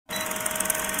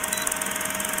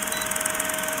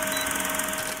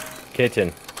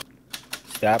Kitten,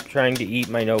 stop trying to eat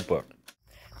my notebook.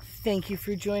 Thank you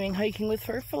for joining Hiking with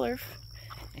Furfalurf.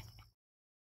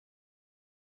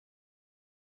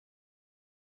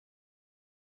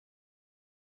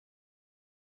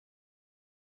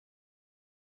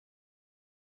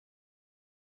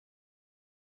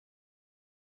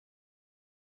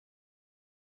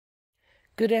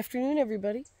 Good afternoon,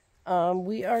 everybody.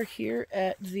 We are here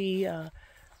at the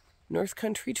North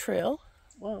Country Trail.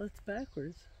 Well, it's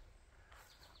backwards.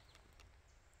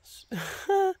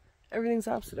 Everything's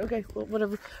opposite. Okay, well,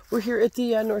 whatever. We're here at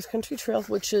the North Country Trail,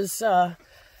 which is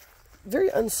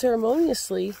very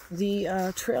unceremoniously the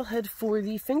trailhead for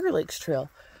the Finger Lakes Trail,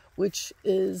 which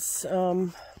is,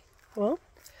 going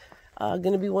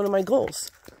to be one of my goals,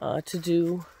 to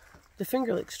do the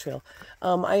Finger Lakes Trail.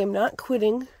 I am not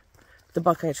quitting the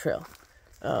Buckeye Trail.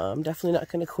 I'm definitely not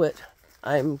going to quit.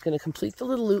 I'm going to complete the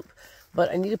little loop,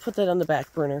 but I need to put that on the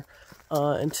back burner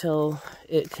until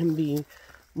it can be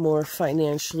more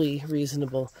financially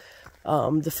reasonable.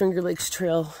 The Finger Lakes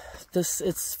Trail,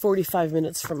 it's 45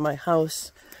 minutes from my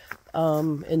house,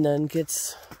 and then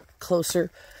gets closer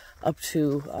up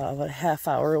to about a half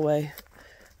hour away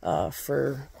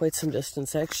for quite some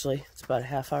distance, actually. It's about a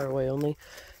half hour away only.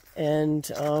 And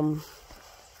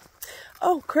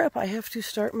oh crap, I have to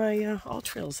start my all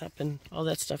trails up and all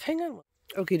that stuff. Hang on.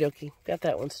 Okie dokie, got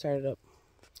that one started up.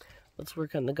 Let's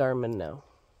work on the Garmin now.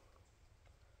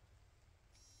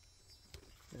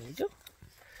 There we go.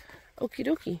 Okie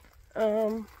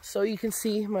dokie. So you can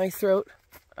see my throat.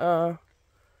 My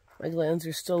glands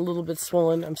are still a little bit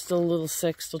swollen. I'm still a little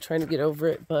sick, still trying to get over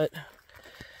it, but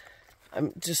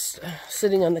I'm just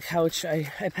sitting on the couch. I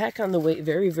pack on the weight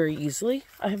very, very easily,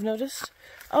 I have noticed.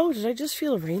 Oh, did I just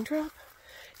feel a raindrop?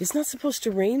 It's not supposed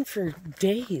to rain for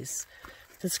days.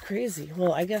 That's crazy.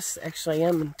 Well, I guess actually I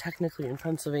am technically in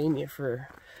Pennsylvania for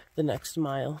the next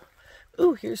mile.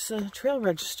 Ooh, here's a trail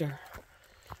register.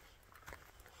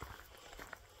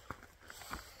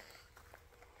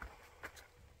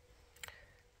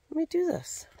 Let me do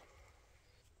this.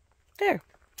 There.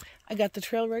 I got the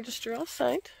trail register all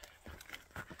signed.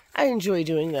 I enjoy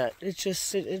doing that.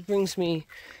 It brings me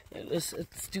a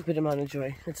stupid amount of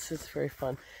joy. It's very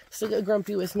fun. Still got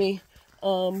Grumpy with me.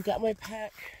 Got my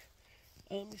pack.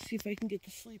 Let me see if I can get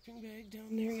the sleeping bag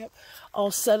down there. Yep.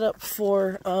 All set up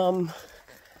for,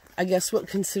 I guess what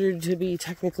considered to be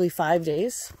technically 5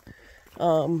 days.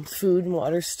 Food and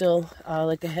water still,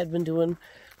 like I had been doing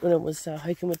when I was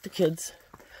hiking with the kids.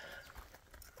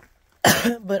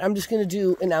 But I'm just going to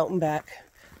do an out and back.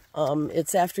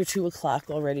 It's after 2 o'clock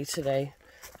already today.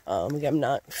 I'm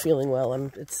not feeling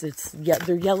well.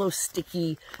 They're yellow,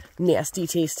 sticky, nasty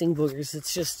tasting boogers.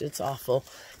 It's awful.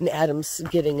 And Adam's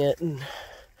getting it. And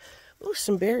oh,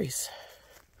 some berries.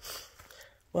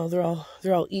 Well, they're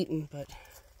all eaten, but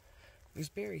there's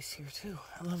berries here too.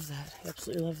 I love that. I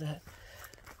absolutely love that.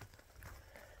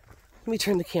 Let me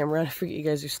turn the camera on. I forget you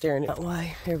guys are staring at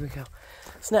why. There we go.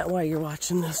 It's not why you're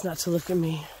watching this, not to look at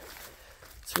me.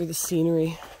 It's for the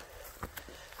scenery,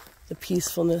 the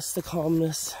peacefulness, the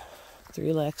calmness, the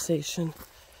relaxation.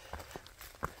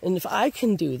 And if I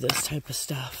can do this type of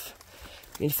stuff,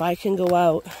 if I can go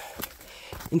out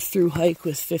and through hike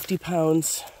with 50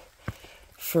 pounds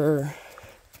for,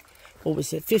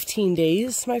 15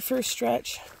 days, my first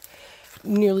stretch,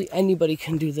 nearly anybody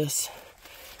can do this.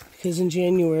 Because in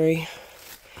January,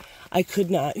 I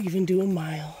could not even do a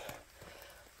mile.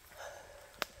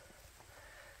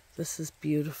 This is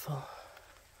beautiful.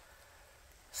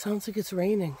 Sounds like it's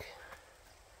raining.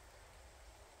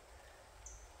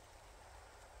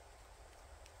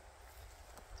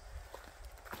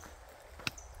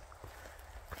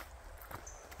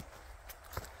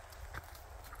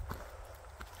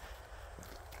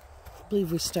 I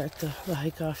believe we start the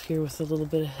hike off here with a little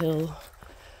bit of hill.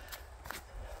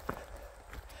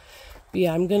 But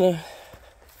yeah, I'm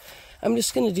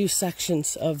just gonna do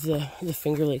sections of the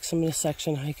Finger Lakes. I'm gonna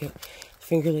section hike it,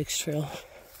 Finger Lakes Trail.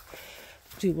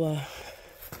 Do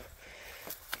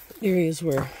areas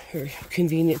where are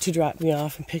convenient to drop me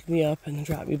off and pick me up and then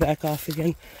drop me back off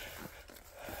again.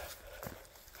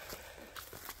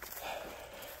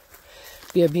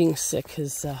 Yeah, being sick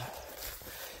has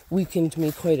weakened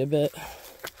me quite a bit,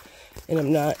 and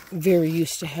I'm not very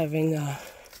used to having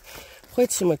quite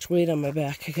so much weight on my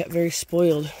back. I got very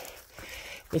spoiled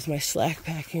with my slack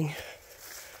packing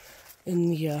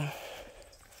in the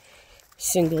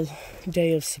single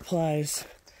day of supplies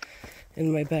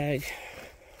in my bag.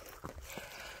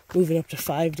 Moving up to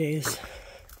 5 days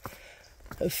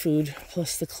of food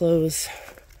plus the clothes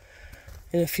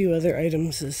and a few other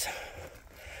items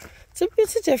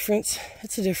it's a difference.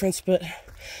 It's a difference, but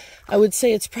I would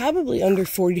say it's probably under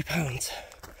 40 pounds.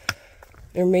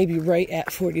 Or maybe right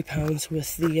at 40 pounds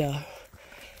with the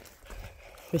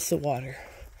water.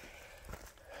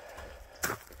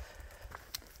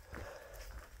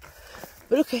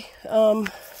 But okay,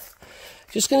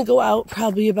 just gonna go out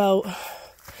probably about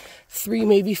 3,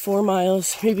 maybe 4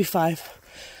 miles, maybe 5.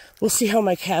 We'll see how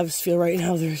my calves feel right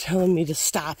now. They're telling me to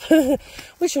stop,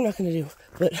 which I'm not gonna do,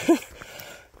 but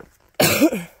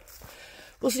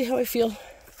we'll see how I feel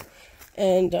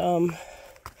and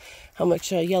how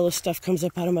much yellow stuff comes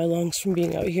up out of my lungs from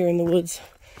being out here in the woods.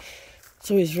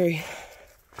 It's always very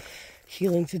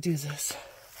healing to do this.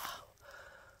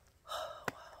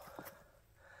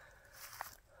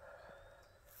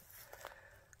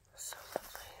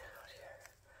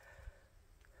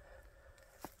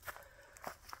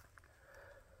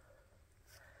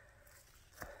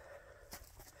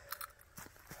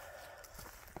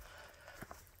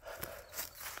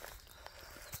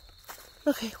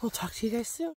 Okay, we'll talk to you guys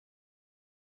soon.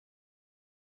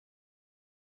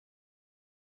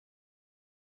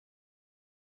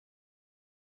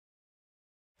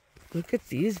 Look at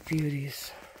these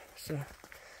beauties. It's a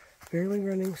barely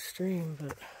running stream, but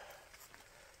look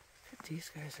at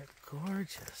these guys are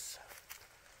gorgeous.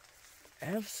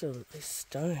 Absolutely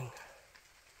stunning.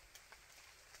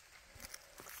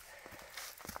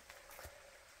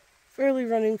 Barely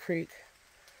running creek.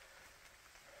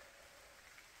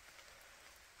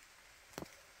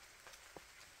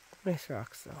 Nice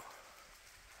rocks, though.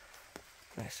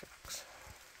 Nice rocks.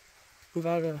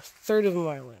 About 1/3 of a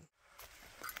mile in.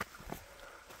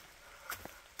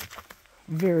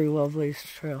 Very well blazed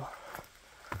trail.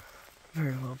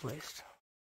 Very well blazed.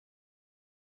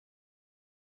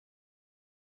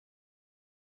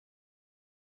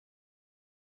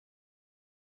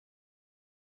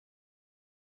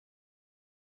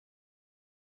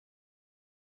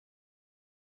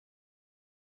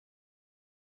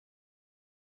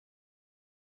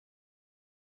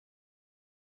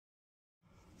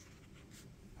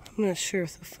 I'm not sure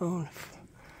if the phone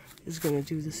is going to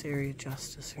do this area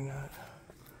justice or not.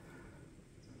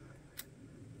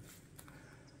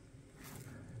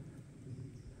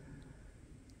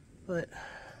 But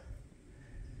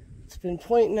it's been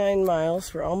 0.9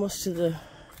 miles. We're almost to the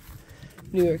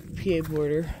New York PA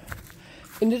border.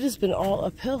 And it has been all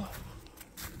uphill.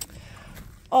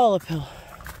 All uphill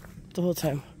the whole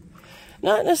time.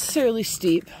 Not necessarily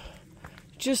steep.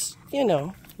 Just, you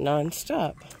know,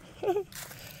 non-stop.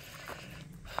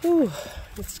 Whew,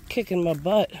 it's kicking my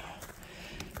butt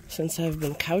since I've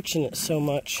been couching it so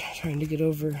much, trying to get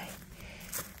over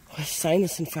a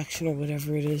sinus infection or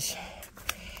whatever it is.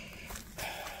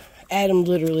 Adam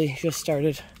literally just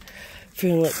started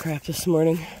feeling like crap this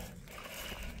morning.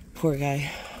 Poor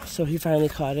guy. So he finally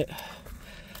caught it.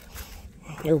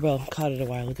 Or, well, caught it a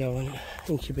while ago and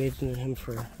incubated in him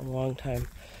for a long time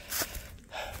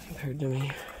compared to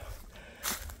me.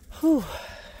 Whew.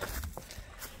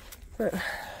 But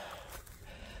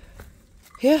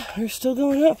yeah, we're still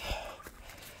going up.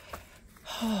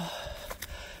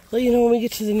 Let you know when we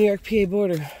get to the New York PA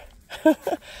border.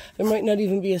 There might not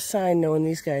even be a sign knowing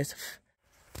these guys.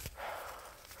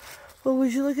 Well,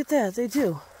 would you look at that? They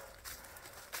do.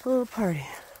 A little party.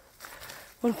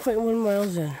 1.1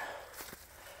 miles in.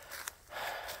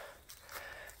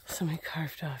 Somebody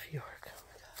carved off York. Oh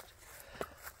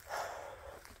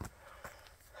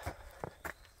my God.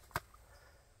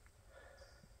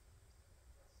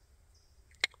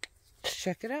 Let's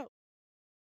check it out.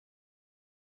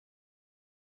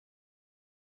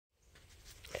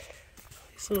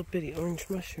 These little bitty orange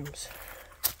mushrooms.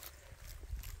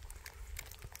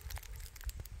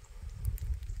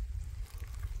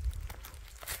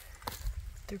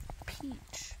 They're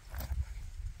peach.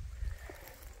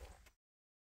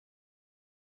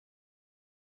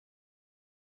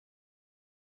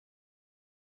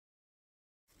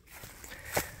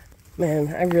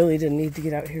 Man, I really didn't need to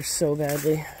get out here so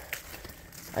badly.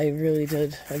 I really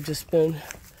did. I've just been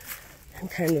in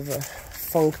kind of a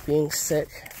funk being sick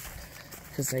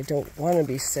because I don't want to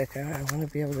be sick. I want to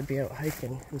be able to be out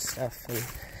hiking and stuff, and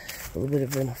a little bit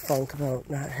of a funk about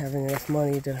not having enough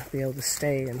money to be able to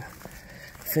stay and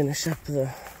finish up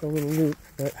the little loop.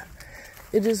 But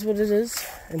it is what it is,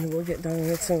 and it will get done in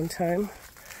its own time.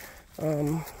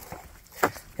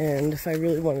 And if I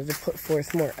really wanted to put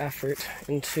forth more effort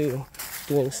into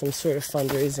doing some sort of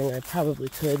fundraising, I probably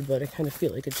could, but I kind of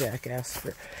feel like a jackass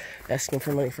for asking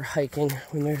for money for hiking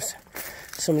when there's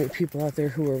so many people out there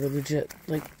who are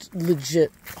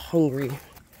legit hungry.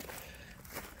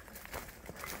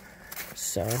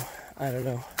 So, I don't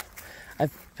know.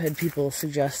 I've had people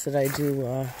suggest that I do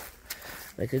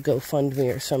like a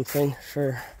GoFundMe or something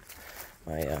for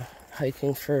my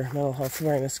hiking for mental health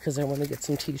awareness, because I want to get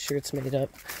some t-shirts made up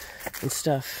and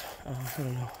stuff. I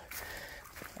don't know.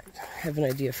 I have an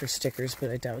idea for stickers,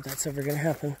 but I doubt that's ever going to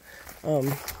happen. I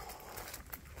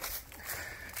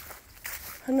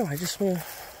don't know, I just want to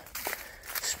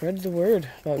spread the word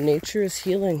about nature is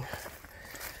healing,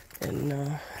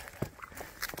 and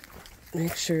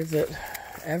make sure that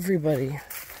everybody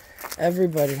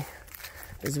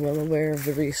is well aware of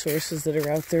the resources that are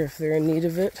out there if they're in need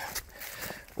of it,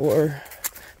 or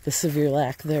the severe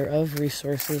lack thereof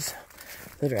resources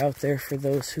that are out there for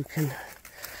those who can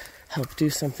help do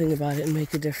something about it and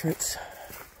make a difference.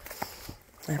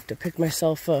 I have to pick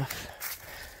myself a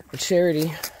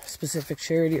charity, specific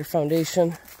charity or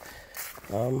foundation.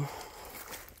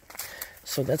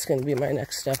 So that's going to be my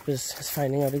next step, is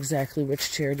finding out exactly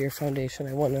which charity or foundation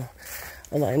I want to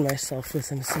align myself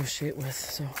with and associate with.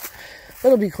 So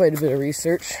that'll be quite a bit of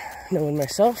research, knowing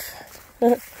myself.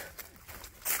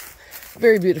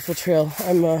 Very beautiful trail.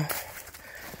 I'm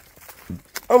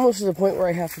almost to the point where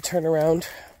I have to turn around,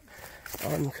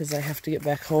 because I have to get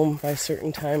back home by a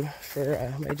certain time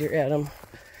for my dear Adam.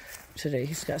 Today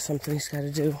he's got something he's got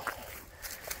to do.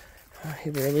 He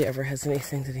rarely ever has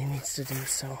anything that he needs to do,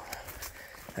 so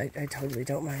I totally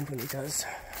don't mind when he does.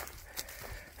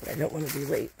 I don't want to be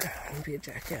late and be a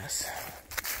jackass.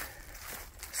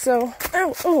 So,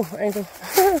 ankle.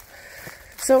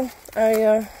 So,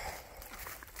 I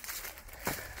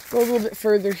go a little bit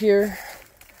further here.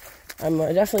 I'm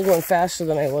definitely going faster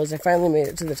than I was. I finally made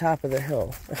it to the top of the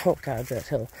hill. Oh God, that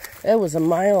hill. It was a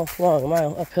mile long, a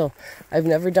mile uphill. I've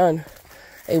never done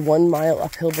a 1 mile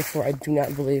uphill before, I do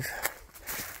not believe.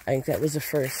 I think that was the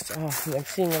first. Oh, and I'm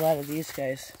seeing a lot of these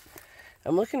guys.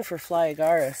 I'm looking for fly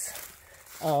agaris.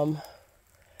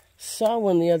 Saw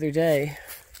one the other day.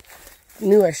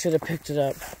 Knew I should have picked it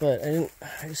up, but I didn't.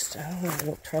 I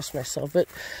don't trust myself. But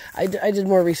I did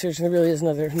more research, and there really is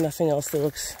nothing else that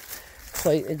looks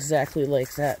quite exactly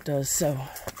like that does. So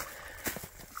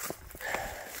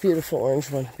beautiful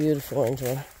orange one, beautiful orange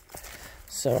one.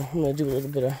 So I'm gonna do a little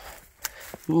bit of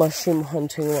mushroom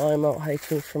hunting while I'm out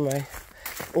hiking for my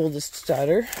oldest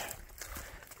daughter,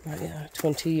 my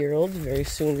 20-year-old, very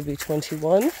soon to be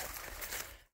 21.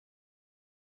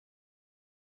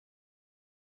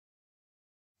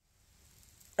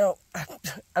 Oh,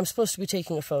 I'm supposed to be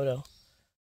taking a photo.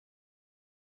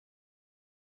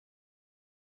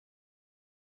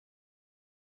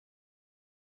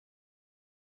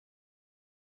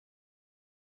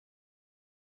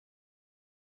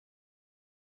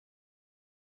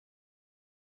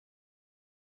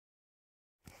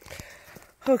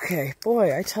 Okay,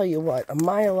 boy, I tell you what, a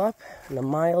mile up and a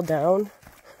mile down.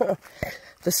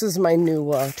 This is my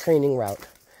new training route.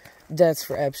 That's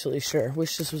for absolutely sure.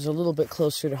 Wish this was a little bit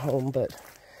closer to home, but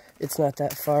it's not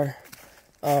that far.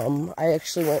 I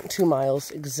actually went 2 miles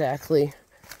exactly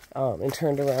and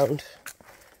turned around.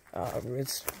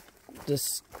 It's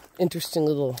this interesting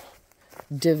little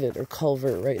divot or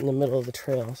culvert right in the middle of the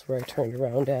trail. That's where I turned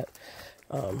around at,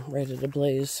 right at a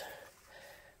blaze.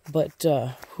 But,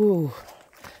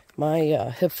 my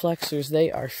hip flexors,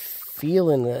 they are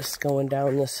feeling this going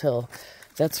down this hill.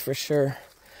 That's for sure.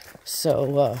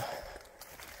 So,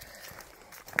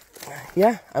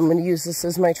 yeah, I'm going to use this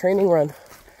as my training run.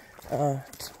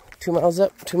 2 miles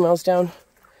up, 2 miles down.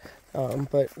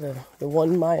 But the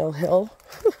 1 mile hill,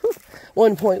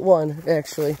 1.1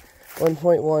 actually,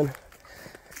 1.1.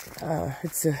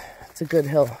 It's a good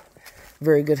hill,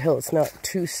 very good hill. It's not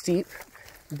too steep,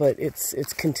 but it's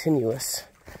continuous.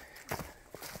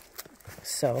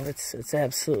 So it's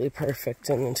absolutely perfect.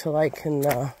 And until I can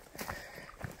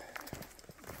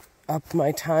up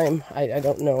my time, I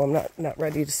don't know. I'm not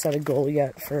ready to set a goal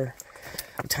yet for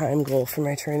a time goal for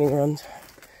my training runs,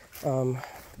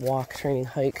 walk, training,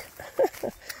 hike.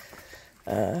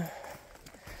 But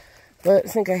I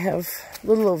think I have a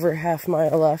little over a half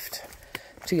mile left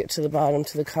to get to the bottom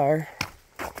to the car.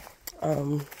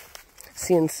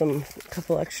 Seeing a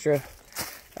couple extra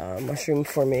mushroom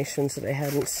formations that I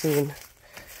hadn't seen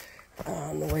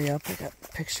on the way up. I got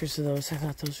pictures of those. I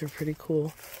thought those were pretty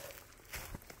cool.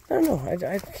 I don't know.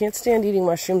 I can't stand eating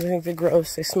mushrooms. I think they're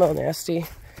gross. They smell nasty.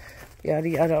 Yada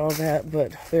yada, all that.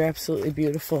 But they're absolutely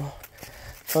beautiful.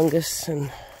 Fungus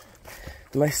and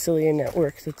the mycelium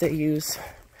network that they use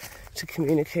to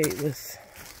communicate with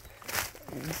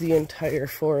the entire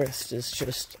forest is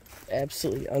just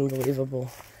absolutely unbelievable.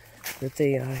 That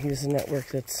they use a network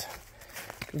that's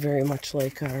very much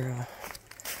like the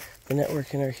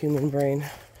network in our human brain.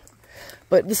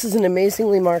 But this is an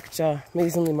amazingly marked trail.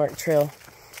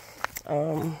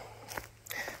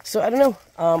 So I don't know.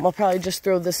 I'll probably just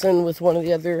throw this in with one of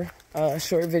the other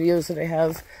short videos that I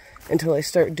have until I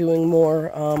start doing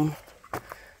more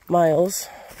miles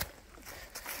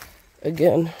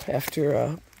again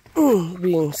after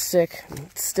being sick,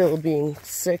 still being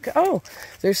sick. Oh,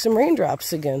 there's some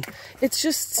raindrops again. It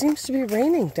just seems to be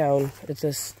raining down at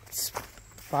this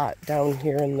spot down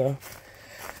here in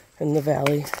the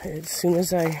valley. As soon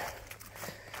as I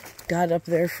got up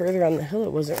there further on the hill,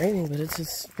 it wasn't raining, but it's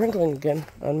just sprinkling again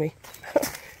on me.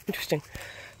 Interesting.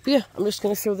 But yeah, I'm just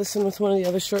going to throw this in with one of the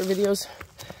other short videos,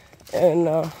 and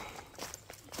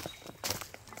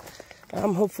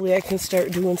hopefully I can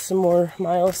start doing some more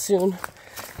miles soon.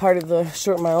 Part of the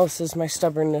short miles is my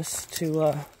stubbornness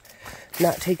to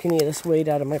not take any of this weight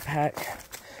out of my pack,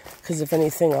 because if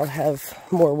anything, I'll have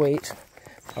more weight.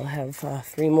 I'll have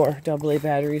 3 more AA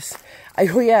batteries.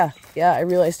 Oh yeah, I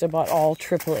realized I bought all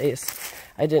AAAs.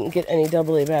 I didn't get any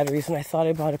AA batteries, and I thought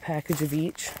I bought a package of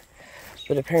each,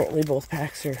 but apparently both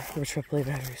packs were AAA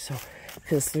batteries. So,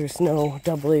 because there's no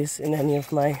AAs in any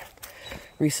of my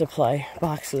resupply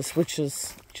boxes, which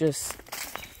is just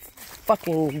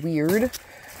fucking weird.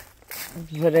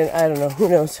 But I don't know. Who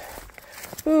knows?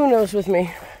 Who knows with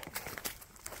me?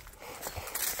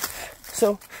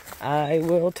 So, I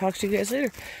will talk to you guys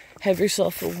later. Have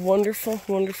yourself a wonderful,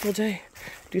 wonderful day.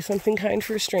 Do something kind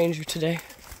for a stranger today.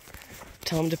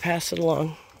 Tell them to pass it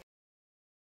along.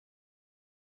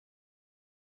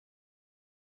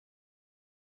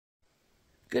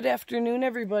 Good afternoon,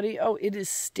 everybody. Oh, it is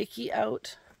sticky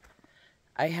out.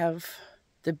 I have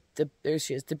there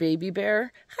she is, the baby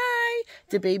bear. Hi!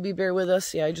 The baby bear with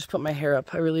us. Yeah, I just put my hair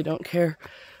up. I really don't care.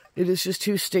 It is just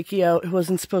too sticky out. It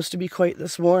wasn't supposed to be quite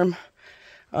this warm.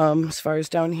 As far as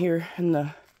down here in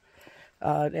the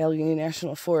Allegany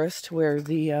National Forest, where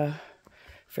the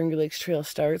Finger Lakes Trail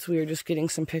starts, we are just getting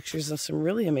some pictures of some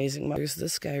really amazing. There's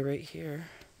this guy right here.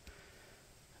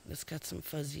 It's got some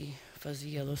fuzzy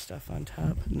yellow stuff on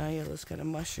top. Nyælla's got a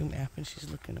mushroom app, and she's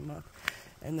looking them up.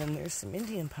 And then there's some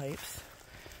Indian pipes,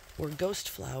 or ghost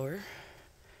flower,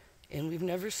 and we've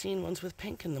never seen ones with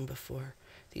pink in them before.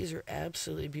 These are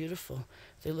absolutely beautiful.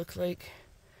 They look like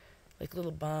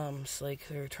little bombs, like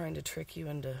they're trying to trick you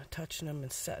into touching them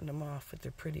and setting them off with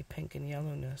their pretty pink and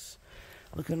yellowness.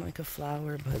 Looking like a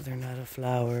flower, but they're not a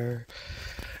flower.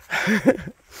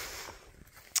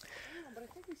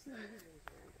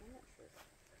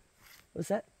 What's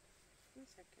that?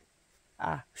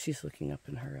 Ah, she's looking up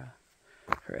in her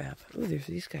app. Oh, there's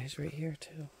these guys right here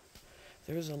too.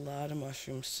 There's a lot of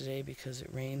mushrooms today because it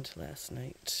rained last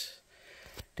night.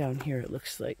 Down here it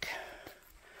looks like,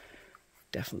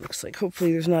 definitely looks like,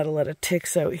 hopefully there's not a lot of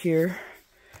ticks out here.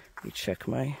 Let me check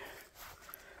my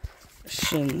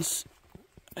shins.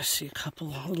 I see a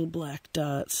couple little black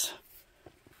dots.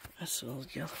 That's a little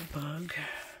yellow bug.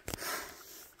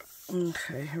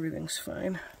 Okay, everything's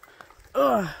fine.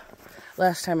 Ugh.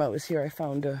 Last time I was here, I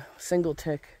found a single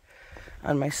tick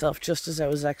on myself just as I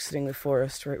was exiting the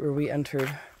forest, right where we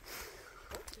entered.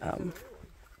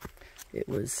 It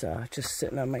was just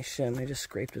sitting on my shin. I just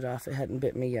scraped it off. It hadn't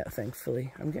bit me yet,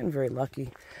 thankfully. I'm getting very lucky.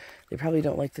 They probably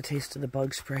don't like the taste of the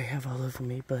bug spray I have all over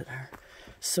me, but are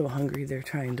so hungry they're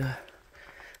trying to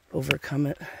overcome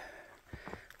it.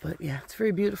 But yeah, it's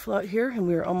very beautiful out here, and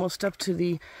we're almost up to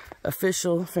the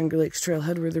official Finger Lakes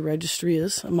Trailhead where the registry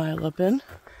is, a mile up in.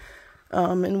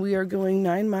 And we are going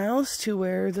 9 miles to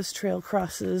where this trail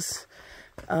crosses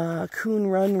Coon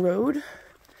Run Rd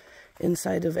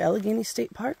inside of Allegheny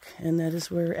State Park, and that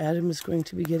is where Adam is going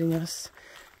to be getting us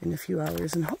in a few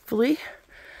hours. And hopefully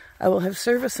I will have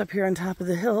service up here on top of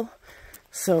the hill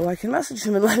so I can message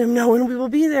him and let him know when we will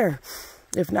be there.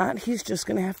 If not, he's just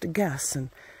going to have to guess. And,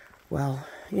 well,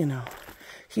 you know,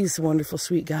 he's a wonderful,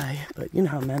 sweet guy, but you know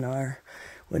how men are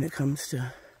when it comes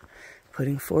to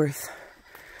putting forth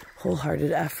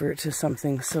wholehearted effort to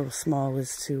something so small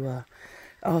as to,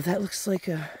 oh, that looks like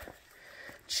a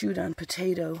chewed on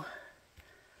potato.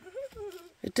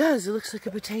 It does, it looks like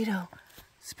a potato.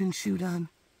 It's been chewed on.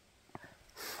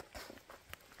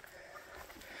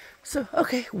 So,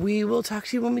 okay, we will talk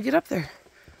to you when we get up there.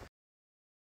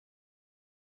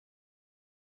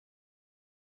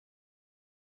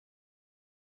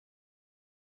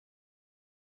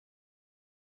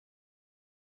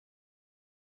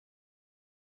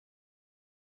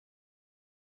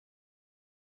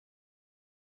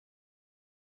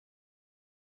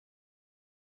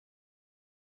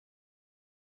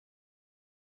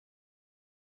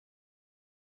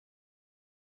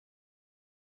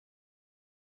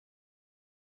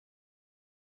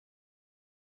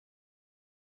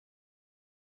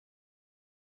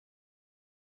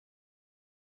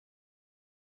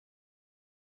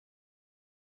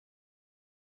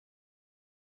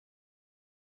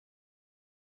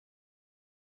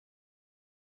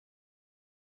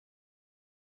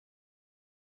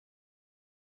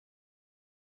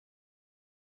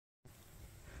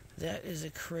 That is a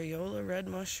Crayola red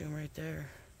mushroom right there.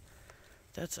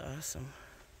 That's awesome.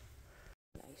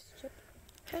 Nice chip.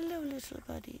 Hello, little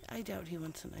buddy. I doubt he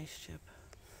wants a nice chip.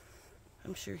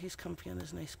 I'm sure he's comfy on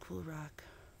his nice cool rock.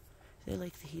 They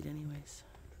like the heat anyways.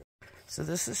 So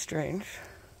this is strange.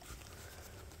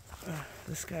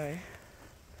 This guy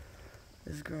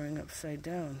is growing upside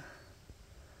down.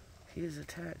 He is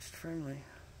attached firmly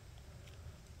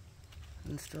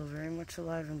and still very much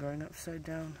alive and growing upside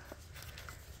down.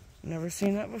 Never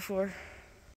seen that before.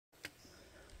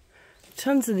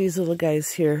 Tons of these little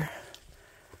guys here.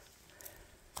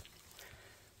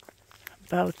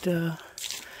 About,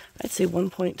 I'd say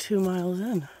 1.2 miles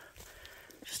in.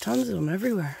 Just tons of them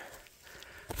everywhere.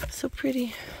 So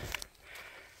pretty.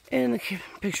 And the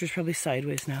picture's probably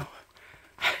sideways now.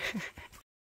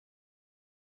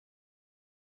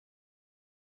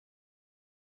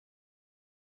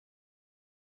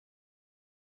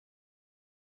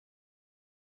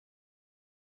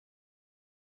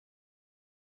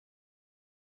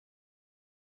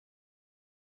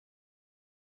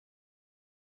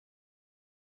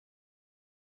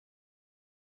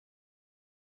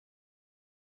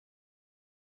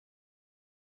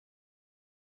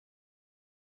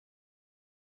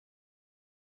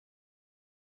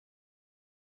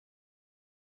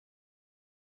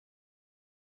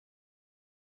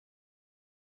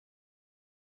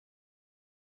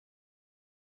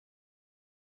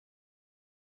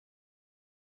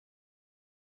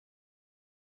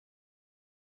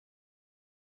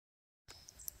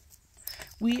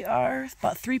 We are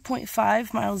about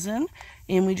 3.5 miles in,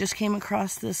 and we just came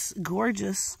across this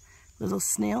gorgeous little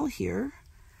snail here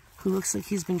who looks like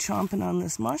he's been chomping on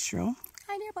this mushroom.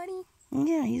 Hi there, buddy.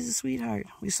 Yeah, he's a sweetheart.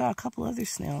 We saw a couple other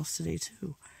snails today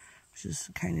too, which is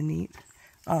kind of neat.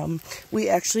 We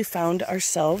actually found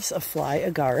ourselves a fly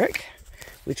agaric,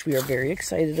 which we are very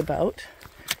excited about.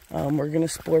 We're going to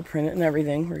spore print it and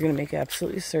everything. We're going to make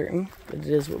absolutely certain that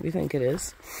it is what we think it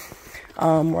is.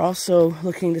 We're also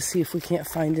looking to see if we can't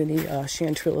find any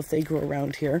chanterelle if they grow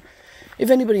around here.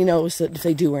 If anybody knows that if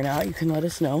they do or not, you can let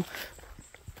us know.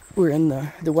 We're in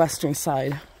the western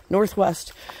side,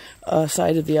 northwest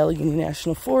side of the Allegany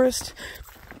National Forest,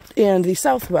 and the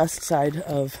southwest side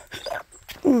of,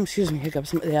 excuse me,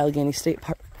 hiccups, the Allegheny State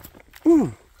Park.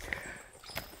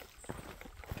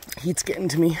 Heat's getting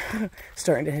to me,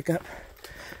 starting to hiccup.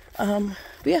 But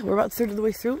yeah, we're about a third of the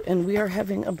way through, and we are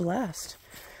having a blast.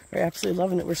 We're absolutely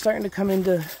loving it. We're starting to come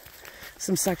into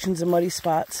some sections of muddy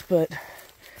spots, but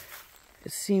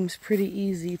it seems pretty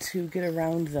easy to get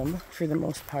around them for the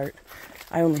most part.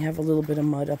 I only have a little bit of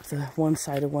mud up the one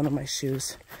side of one of my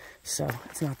shoes, so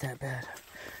it's not that bad.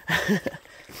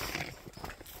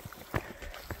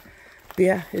 But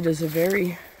yeah, it is a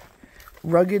very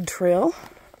rugged trail.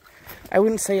 I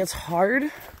wouldn't say it's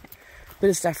hard, but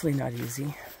it's definitely not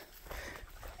easy.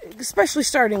 Especially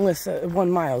starting with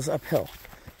 1 mile uphill.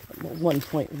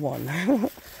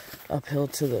 1.1 uphill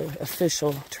to the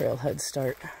official trailhead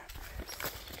start.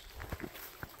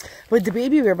 But the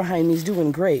baby bear behind me is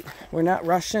doing great. We're not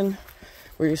rushing.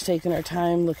 We're just taking our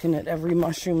time, looking at every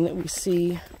mushroom that we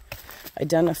see,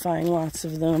 identifying lots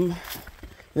of them.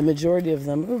 The majority of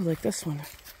them, ooh, like this one.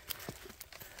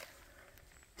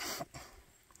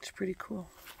 It's pretty cool.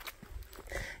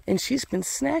 And she's been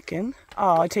snacking.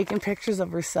 Oh, taking pictures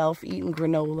of herself eating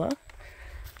granola.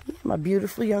 My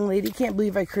beautiful young lady. Can't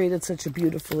believe I created such a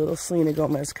beautiful little Selena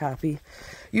Gomez copy.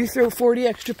 You throw 40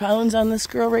 extra pounds on this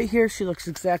girl right here, she looks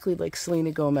exactly like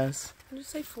Selena Gomez. Did you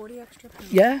say 40 extra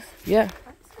pounds? Yeah, yeah.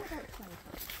 I'd say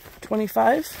about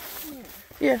 25?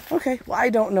 Yeah. Yeah, okay. Well, I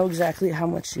don't know exactly how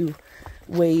much you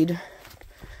weighed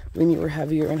when you were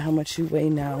heavier and how much you weigh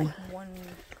now. Like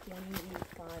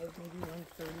 125, maybe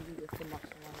 130 with the muscle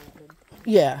on it.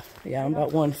 Yeah, I'm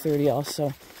about 130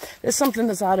 also. There's something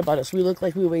that's odd about us. We look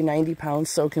like we weigh 90 pounds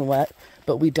soaking wet,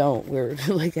 but we don't. We're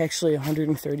like actually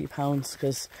 130 pounds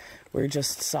because we're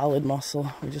just solid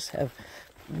muscle. We just have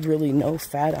really no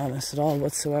fat on us at all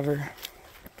whatsoever.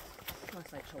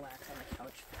 Looks like chillax on the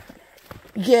couch.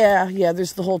 Yeah,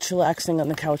 there's the whole chillaxing on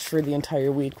the couch for the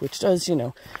entire week, which does, you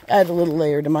know, add a little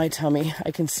layer to my tummy.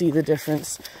 I can see the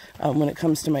difference when it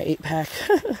comes to my 8-pack.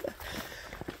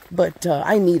 But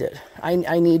I need it.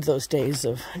 I need those days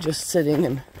of just sitting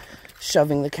and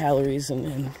shoving the calories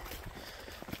and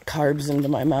carbs into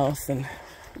my mouth and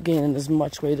gaining as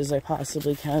much weight as I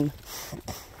possibly can.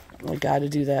 I gotta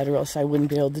do that or else I wouldn't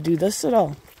be able to do this at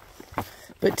all.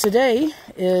 But today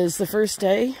is the first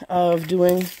day of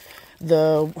doing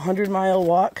the 100-mile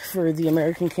walk for the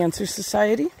American Cancer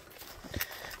Society.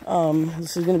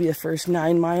 This is going to be the first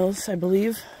 9 miles, I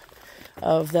believe,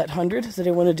 of that 100 that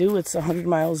I want to do. It's 100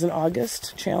 miles in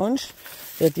August challenge.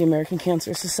 that the American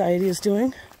Cancer Society is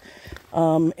doing.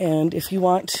 And if you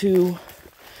want to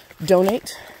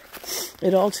donate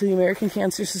it all to the American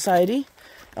Cancer Society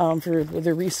for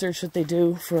the research that they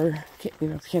do for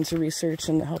cancer research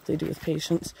and the help they do with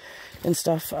patients and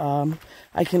stuff,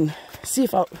 I can see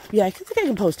if I think I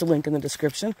can post a link in the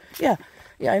description. Yeah,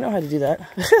 I know how to do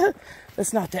that.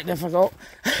 That's not that difficult.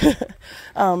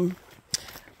 Yeah,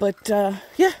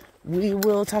 we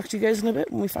will talk to you guys in a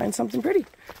bit when we find something pretty.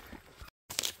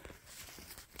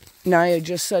 Nyælla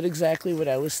just said exactly what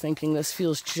I was thinking. This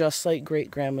feels just like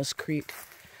Great Grandma's Creek.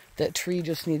 That tree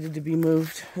just needed to be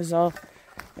moved is all.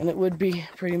 And it would be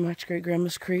pretty much Great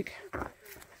Grandma's Creek.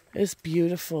 It's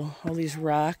beautiful. All these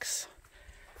rocks.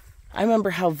 I remember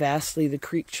how vastly the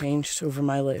creek changed over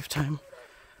my lifetime.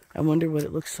 I wonder what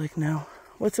it looks like now.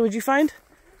 What'd you find?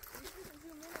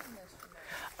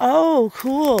 Oh,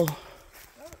 cool.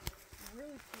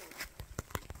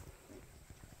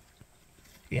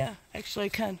 Yeah, actually I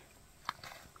can.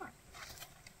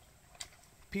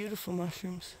 Beautiful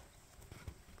mushrooms.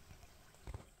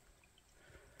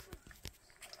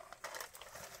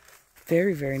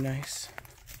 Very, very nice.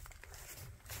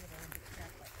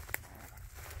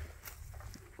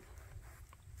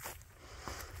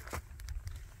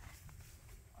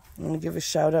 I'm going to give a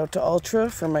shout out to Ultra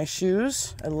for my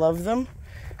shoes. I love them.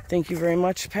 Thank you very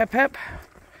much, Pep Pep.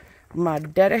 My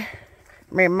daddy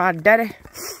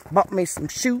bought me some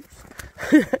shoes.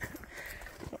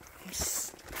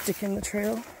 Sticking the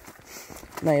trail.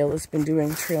 Nyælla's been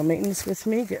doing trail maintenance with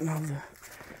me, getting all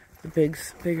the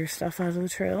bigger stuff out of the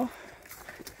trail.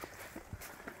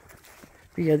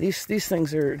 But yeah, these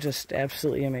things are just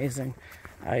absolutely amazing.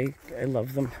 I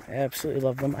love them. I absolutely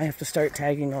love them. I have to start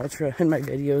tagging Ultra in my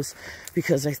videos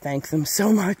because I thank them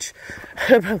so much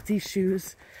about these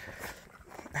shoes.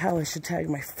 Hell, I should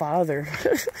tag my father.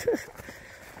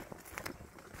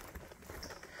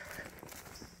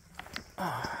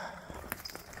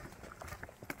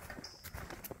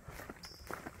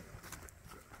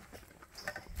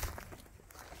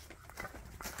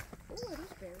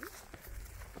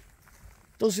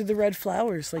 Those are the red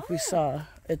flowers like we saw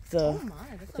at the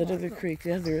other creek.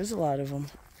 Yeah, there is a lot of them.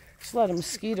 There's a lot of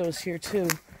mosquitoes here too.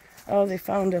 Oh, they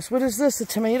found us. What is this, a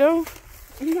tomato?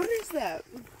 What is that?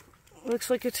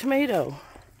 Looks like a tomato.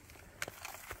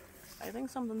 I think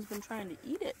something's been trying to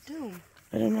eat it too.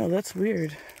 I don't know, that's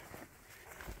weird.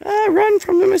 Ah, run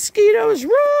from the mosquitoes,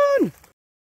 run!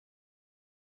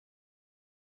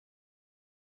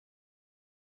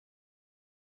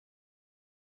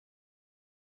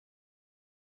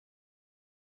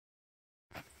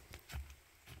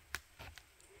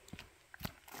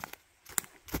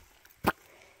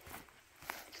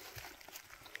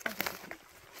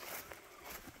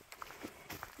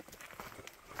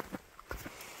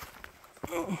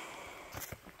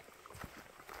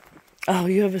 Oh,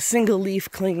 you have a single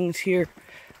leaf clinging to your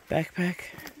backpack.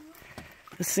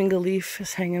 A single leaf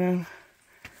is hanging on.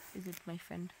 Is it my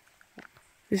friend?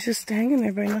 It's just hanging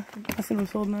there by now. Nothing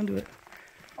was holding on to it.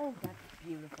 Oh, that's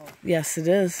beautiful. Yes, it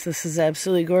is. This is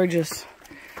absolutely gorgeous.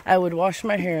 I would wash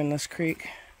my hair in this creek.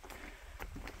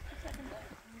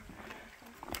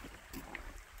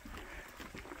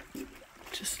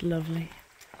 Just lovely.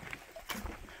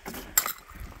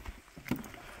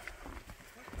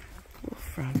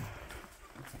 From.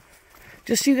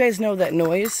 Just so you guys know that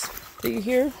noise that you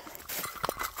hear,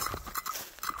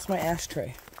 it's my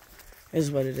ashtray,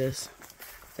 is what it is.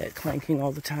 That clanking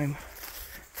all the time.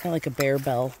 Kind of like a bear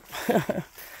bell.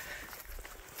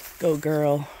 Go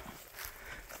girl.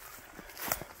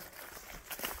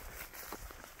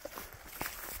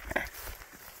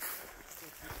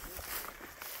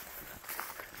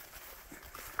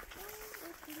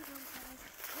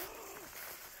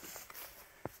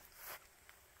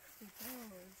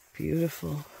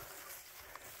 Beautiful.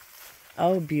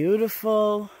 Oh,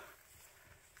 beautiful.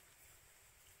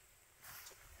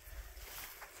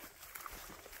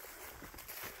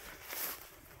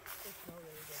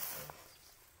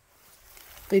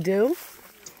 They do?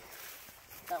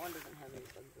 That one doesn't have any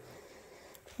bugs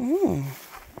in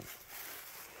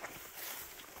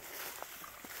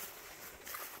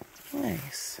it.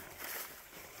 Nice.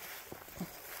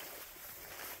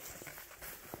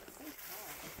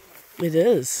 It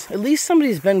is. At least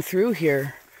somebody's been through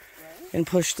here and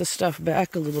pushed the stuff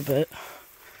back a little bit.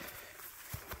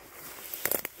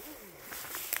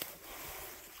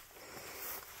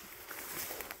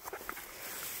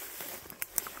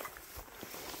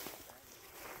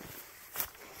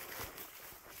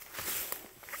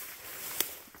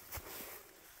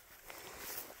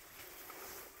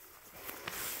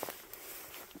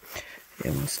 Yeah,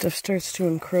 when stuff starts to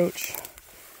encroach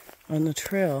on the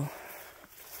trail,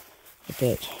 a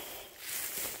bit.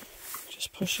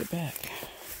 Just push it back.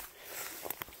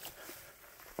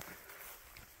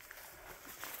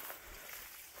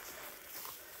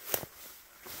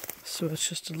 So it's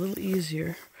just a little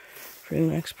easier for the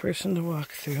next person to walk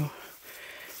through.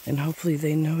 And hopefully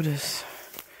they notice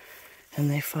and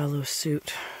they follow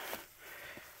suit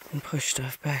and push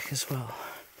stuff back as well.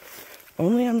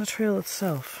 Only on the trail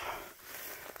itself,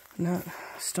 not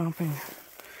stomping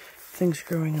things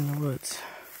growing in the woods.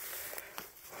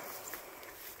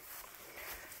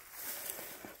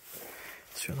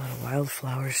 There's a lot of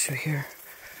wildflowers through here.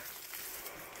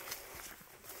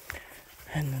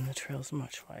 And then the trail's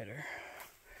much wider.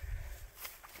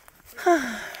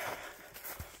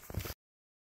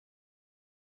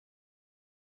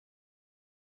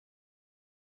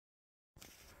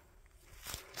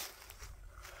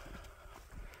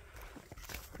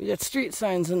 We got street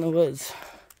signs in the woods.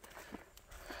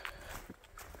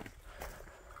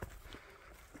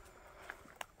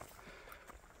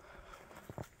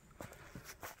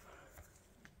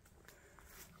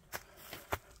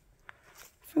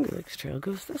 Finger Lakes Trail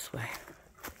goes this way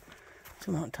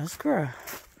to Mount Tuscarora.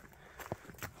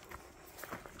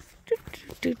 Do,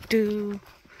 do, do, do.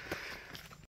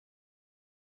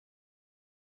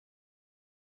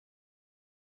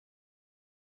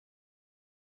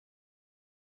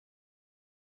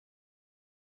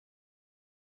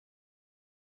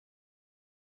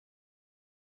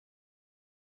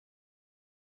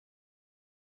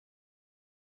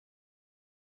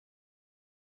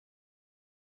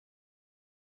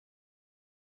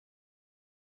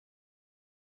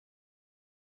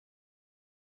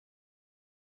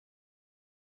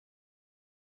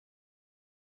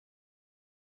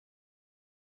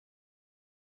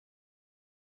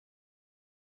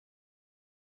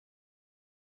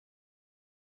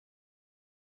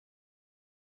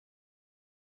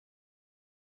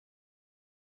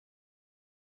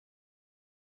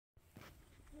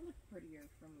 Prettier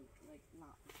from like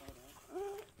not the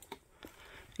photo.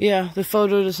 Yeah, the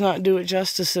photo does not do it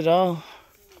justice at all.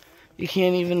 You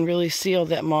can't even really see all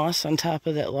that moss on top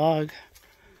of that log.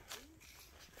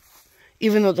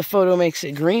 Even though the photo makes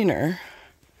it greener.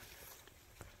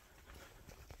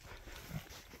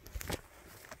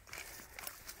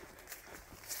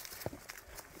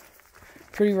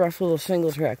 Pretty rough little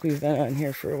single track we've been on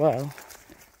here for a while.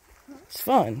 It's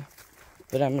fun,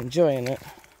 but I'm enjoying it.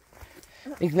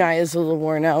 I think Nyælla's a little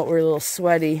worn out. We're a little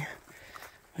sweaty.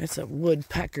 It's a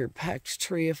woodpecker-pecked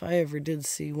tree if I ever did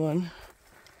see one.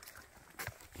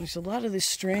 There's a lot of these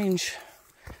strange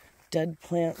dead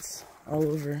plants all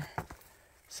over.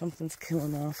 Something's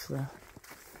killing off the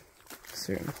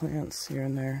certain plants here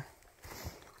and there.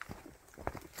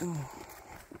 Oh.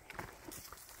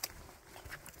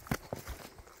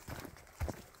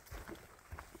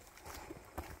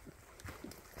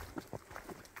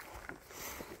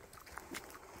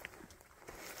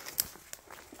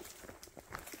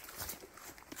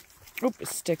 Oop, a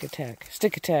stick attack.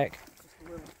 Stick attack.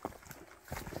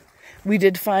 We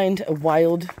did find a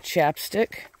wild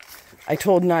chapstick. I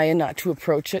told Nyælla not to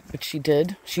approach it, but she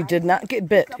did. She did not get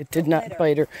bit. It did not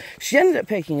bite her. She ended up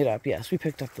picking it up. Yes, we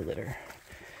picked up the litter,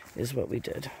 is what we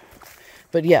did.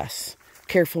 But yes,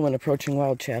 careful when approaching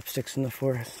wild chapsticks in the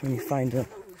forest when you find them.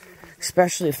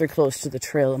 Especially if they're close to the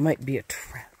trail. It might be a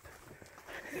trap.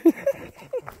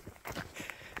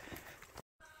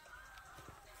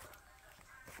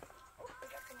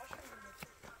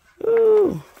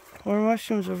 Ooh, more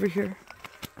mushrooms over here.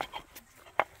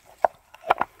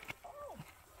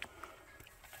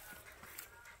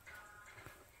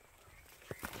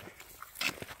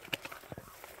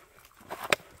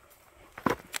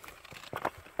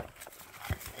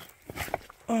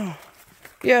 Oh,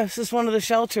 yeah, this is one of the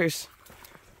shelters.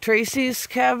 Tracy's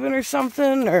cabin or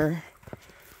something, or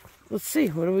let's see,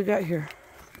 what do we got here?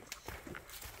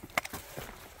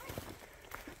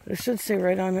 It should say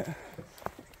right on it.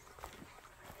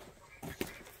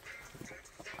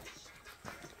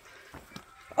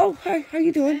 Oh, hi, how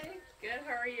you doing? Hey, good,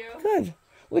 how are you? Good.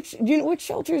 Which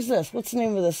shelter is this? What's the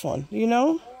name of this one? Do you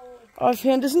know?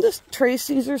 Offhand, isn't this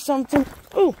Tracy's or something?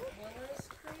 Oh. Willis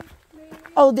Creek, maybe?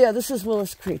 Oh, yeah, this is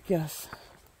Willis Creek, yes.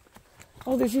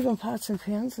 Oh, there's even pots and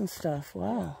pans and stuff.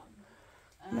 Wow.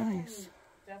 Nice.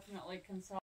 Definitely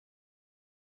consult.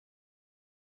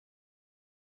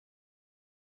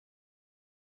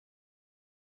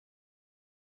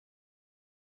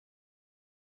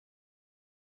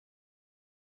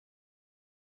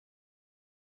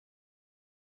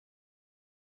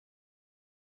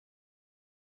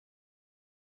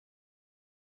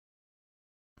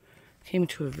 Came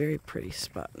to a very pretty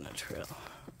spot in the trail.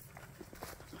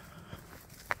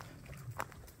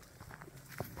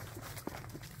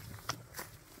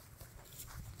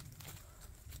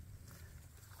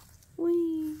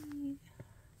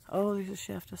 Oh, there's a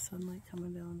shaft of sunlight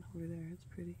coming down over there. It's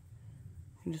pretty.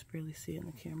 You can just barely see it in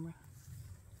the camera.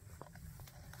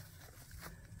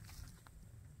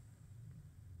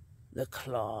 The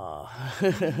claw.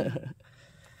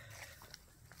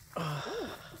 Oh,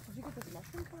 did you get this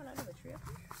mushroom coming out of the tree up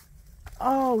here?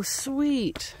 Oh,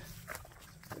 sweet.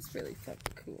 That's really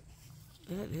fucking cool.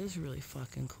 That is really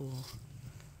fucking cool.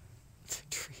 The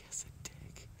tree has a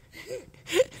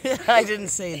dick. I didn't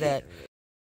say that.